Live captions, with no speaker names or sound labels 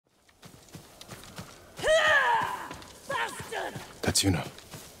Katsuna.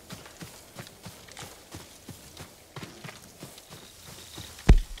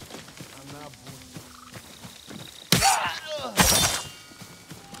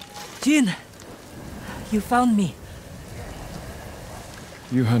 Jin! You found me.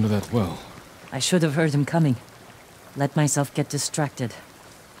 You handled that well. I should have heard him coming. Let myself get distracted.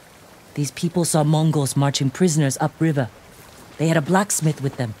 These people saw Mongols marching prisoners upriver. They had a blacksmith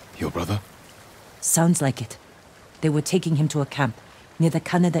with them. Your brother? Sounds like it. They were taking him to a camp near the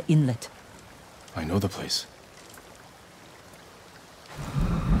Kaneda Inlet. I know the place.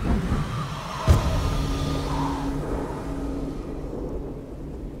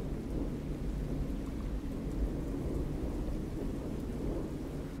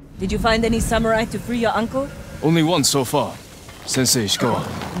 Did you find any samurai to free your uncle? Only one so far. Sensei Ishikawa.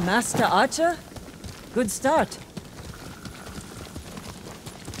 Master Archer? Good start.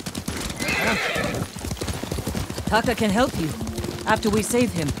 Taka can help you, after we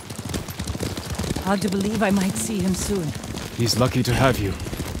save him. Hard to believe I might see him soon. He's lucky to have you.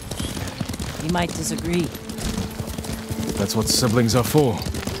 He might disagree. That's what siblings are for.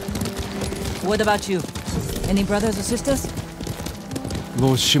 What about you? Any brothers or sisters?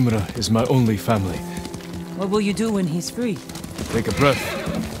 Lord Shimura is my only family. What will you do when he's free? Take a breath.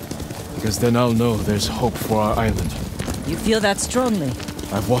 Because then I'll know there's hope for our island. You feel that strongly?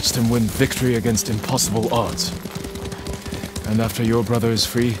 I've watched him win victory against impossible odds. And after your brother is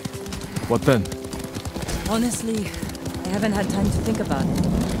free, what then? Honestly, I haven't had time to think about it.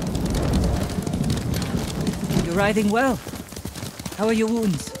 You're riding well. How are your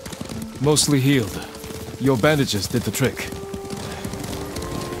wounds? Mostly healed. Your bandages did the trick.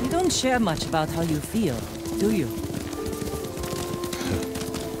 You don't share much about how you feel, do you?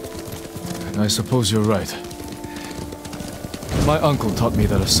 I suppose you're right. My uncle taught me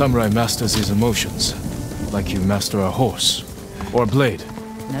that a samurai masters his emotions, like you master a horse, or a blade.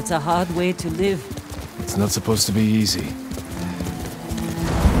 That's a hard way to live. It's not supposed to be easy.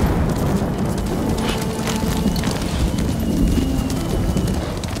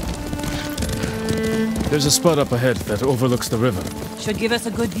 There's a spot up ahead that overlooks the river. Should give us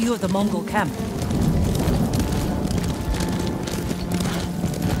a good view of the Mongol camp.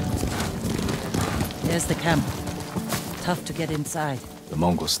 There's the camp. Tough to get inside. The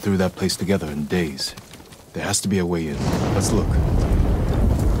Mongols threw that place together in days. There has to be a way in. Let's look.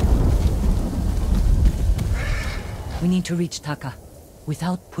 We need to reach Taka,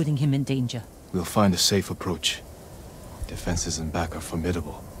 without putting him in danger. We'll find a safe approach. Defenses in back are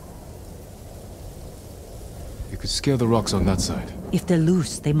formidable. You could scale the rocks on that side. If they're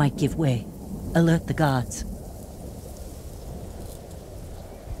loose, they might give way. Alert the guards.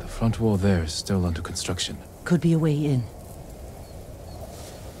 The front wall there is still under construction. Could be a way in.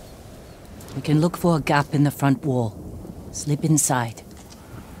 We can look for a gap in the front wall. Slip inside.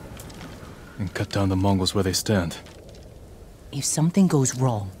 And cut down the Mongols where they stand. If something goes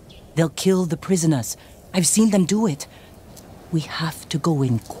wrong, they'll kill the prisoners. I've seen them do it. We have to go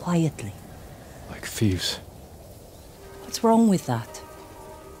in quietly. Like thieves. What's wrong with that?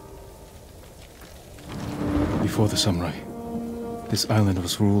 Before the samurai, this island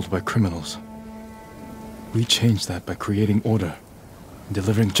was ruled by criminals. We changed that by creating order and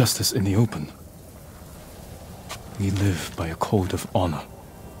delivering justice in the open. We live by a code of honor.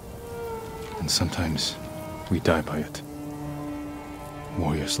 And sometimes we die by it.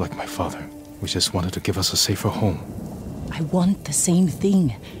 Warriors like my father, we just wanted to give us a safer home. I want the same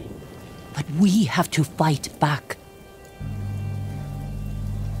thing. But we have to fight back.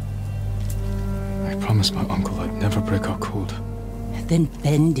 I promised my uncle I'd never break our code. Then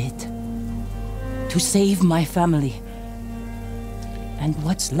bend it. To save my family. And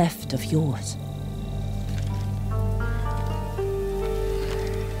what's left of yours.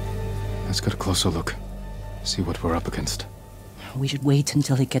 Let's get a closer look. See what we're up against. We should wait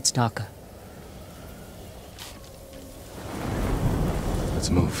until it gets darker. Let's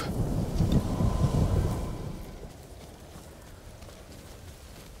move.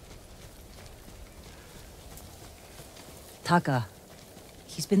 Taka.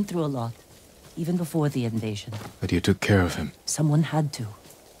 He's been through a lot. Even before the invasion. But you took care of him. Someone had to.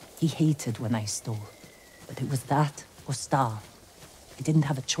 He hated when I stole. But it was that or starve. I didn't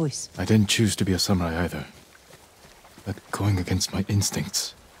have a choice. I didn't choose to be a samurai either. But going against my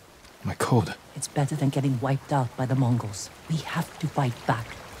instincts, my code. It's better than getting wiped out by the Mongols. We have to fight back.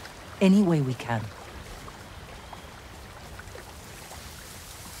 Any way we can.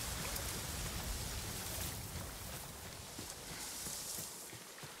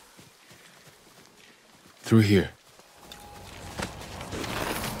 Through here.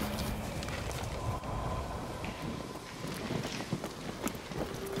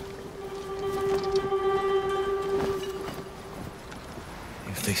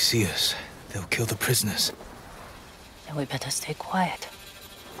 see us, they'll kill the prisoners. Then we better stay quiet.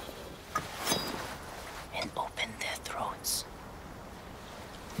 And open their throats.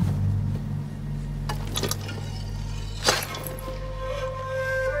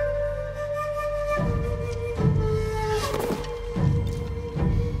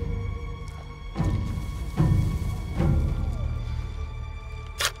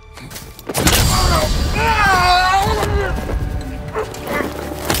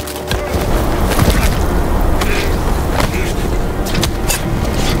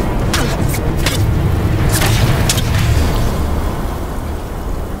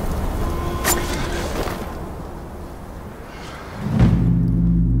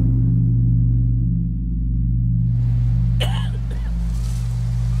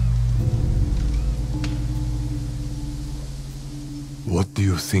 What do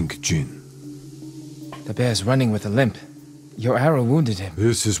you think, Jin? The bear's running with a limp. Your arrow wounded him.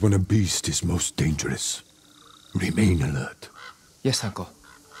 This is when a beast is most dangerous. Remain alert. Yes, Uncle.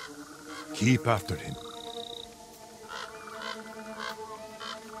 Keep after him.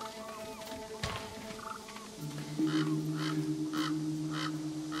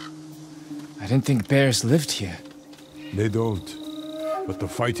 I didn't think bears lived here. They don't. But the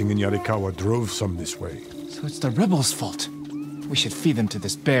fighting in Yarikawa drove some this way. So it's the rebels' fault. We should feed them to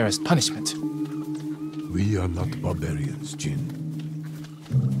this bear as punishment. We are not barbarians, Jin.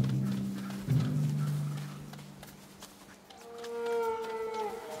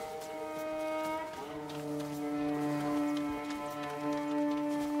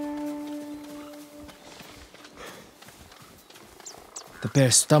 The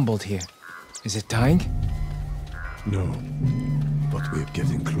bear stumbled here. Is it dying? No, but we're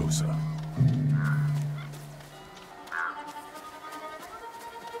getting closer.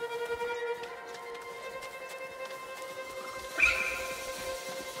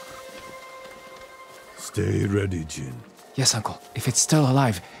 Stay ready, Jin. Yes, Uncle. If it's still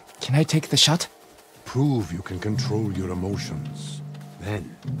alive, can I take the shot? Prove you can control your emotions.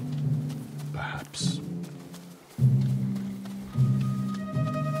 Then, perhaps.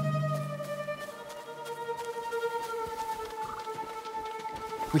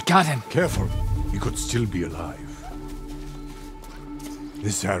 We got him. Careful. He could still be alive.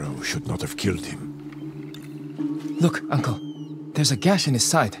 This arrow should not have killed him. Look, Uncle. There's a gash in his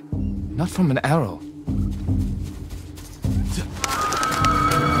side. Not from an arrow.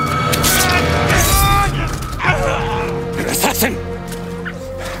 An assassin!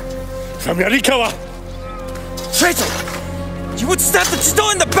 From Yarikawa! Traitor! You would stab the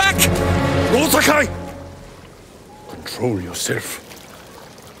Chido in the back! Rosakai! Control yourself.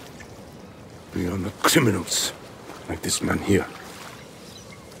 We are not criminals, like this man here.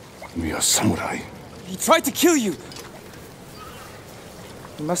 We are samurai. He tried to kill you!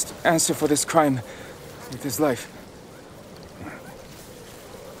 He must answer for this crime with his life.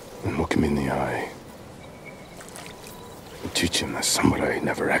 And look him in the eye. And teach him that samurai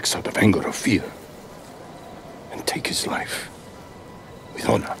never acts out of anger or fear. And take his life with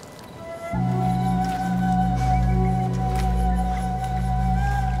honor.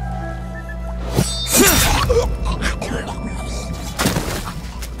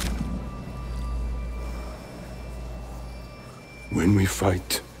 When we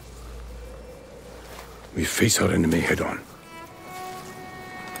fight, we face our enemy head-on.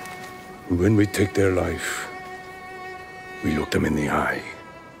 When we take their life, we look them in the eye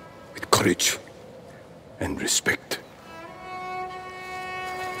with courage and respect.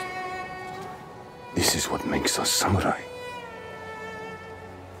 This is what makes us samurai.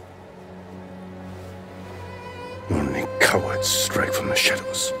 Only cowards strike from the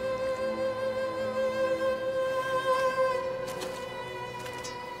shadows.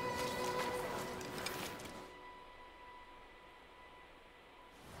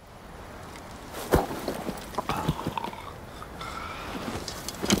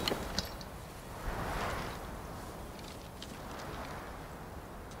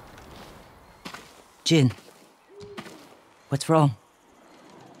 Jin, what's wrong?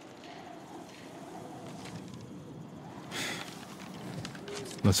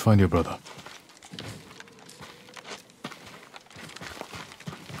 Let's find your brother.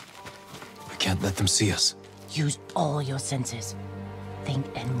 We can't let them see us. Use all your senses. Think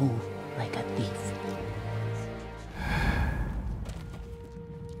and move like a thief.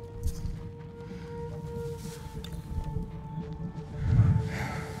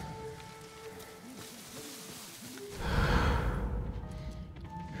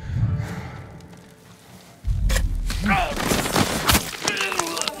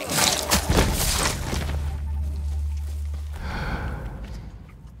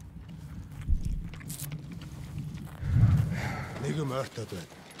 Артадан,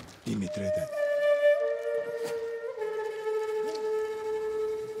 Димитрэдэн.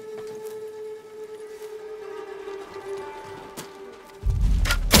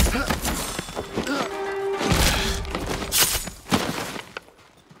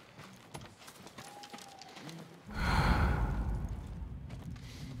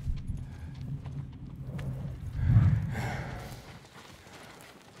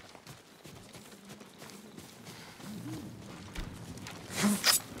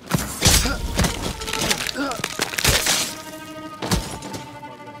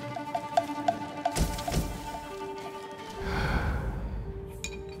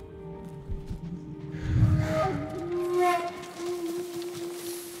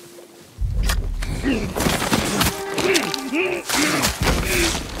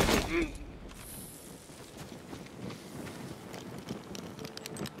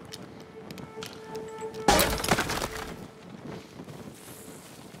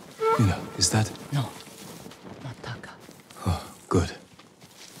 Is that? No, not Taka. Oh, good.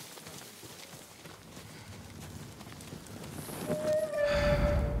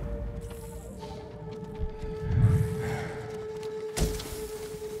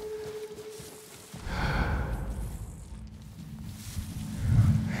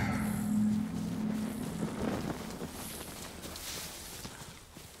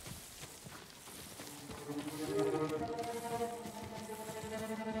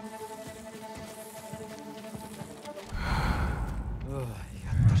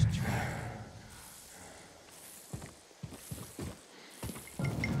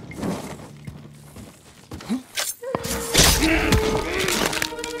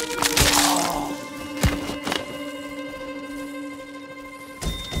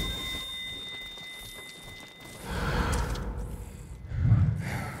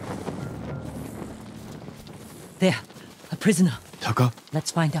 There, a prisoner. Taka? Let's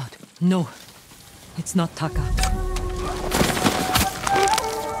find out. No, it's not Taka.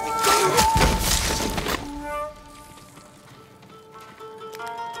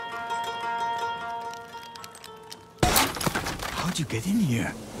 How'd you get in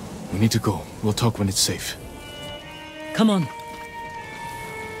here? We need to go. We'll talk when it's safe. Come on.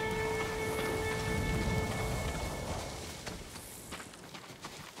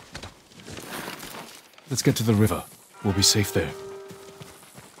 Let's get to the river. We'll be safe there.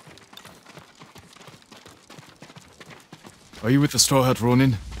 Are you with the Straw Hat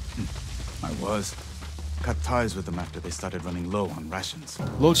Ronin? I was. Cut ties with them after they started running low on rations.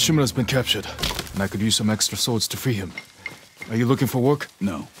 Lord Shimura's been captured, and I could use some extra swords to free him. Are you looking for work?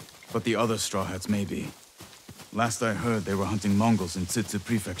 No, but the other Straw Hats may be. Last I heard, they were hunting Mongols in Tsutsu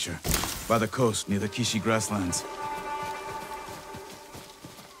Prefecture, by the coast near the Kishi grasslands.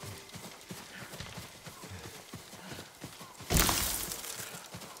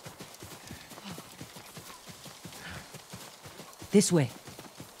 This way.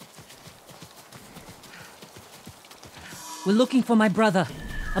 We're looking for my brother,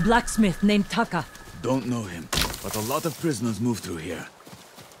 a blacksmith named Taka. Don't know him, but a lot of prisoners move through here.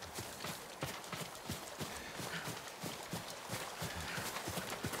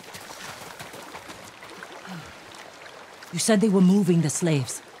 You said they were moving the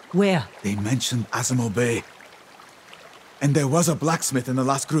slaves. Where? They mentioned Azamo Bay. And there was a blacksmith in the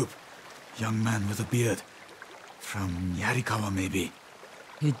last group. Young man with a beard. From Yarikawa, maybe.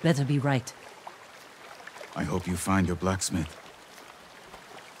 You'd better be right. I hope you find your blacksmith.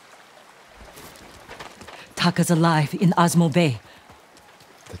 Taka's alive in Azamo Bay.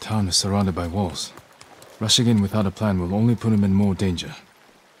 The town is surrounded by walls. Rushing in without a plan will only put him in more danger.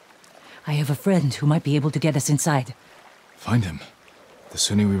 I have a friend who might be able to get us inside. Find him. The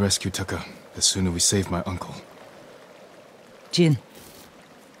sooner we rescue Taka, the sooner we save my uncle. Jin.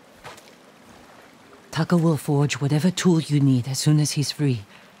 Taka will forge whatever tool you need as soon as he's free.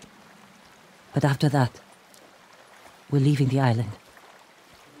 But after that, we're leaving the island.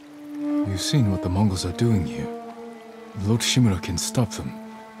 You've seen what the Mongols are doing here. Lord Shimura can stop them.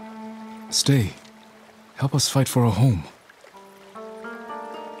 Stay. Help us fight for a home.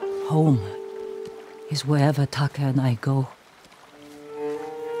 Home is wherever Taka and I go.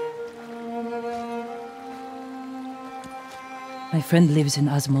 My friend lives in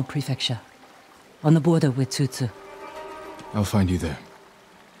Azamo Prefecture, on the border with Tsutsu. I'll find you there.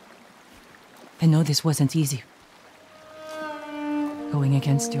 I know this wasn't easy. Going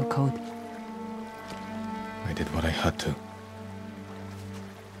against your code. I did what I had to.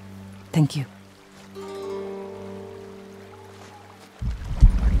 Thank you.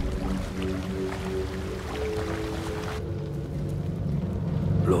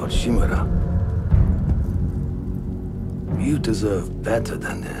 Lord Shimura. You deserve better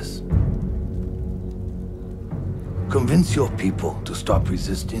than this. Convince your people to stop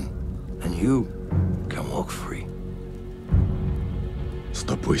resisting, and you can walk free.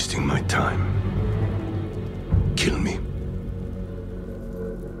 Stop wasting my time. Kill me.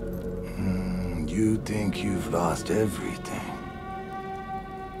 You think you've lost everything.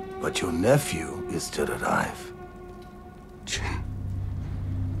 But your nephew is still alive. Jin.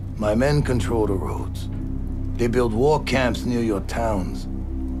 My men control the roads. They build war camps near your towns.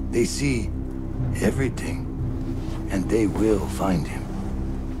 They see everything, and they will find him.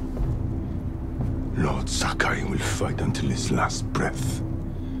 Lord Sakai will fight until his last breath.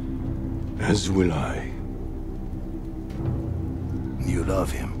 As will I. You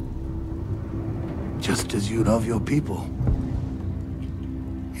love him. Just as you love your people.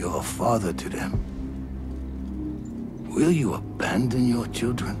 You're a father to them. Will you abandon your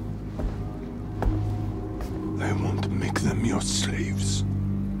children? I won't make them your slaves.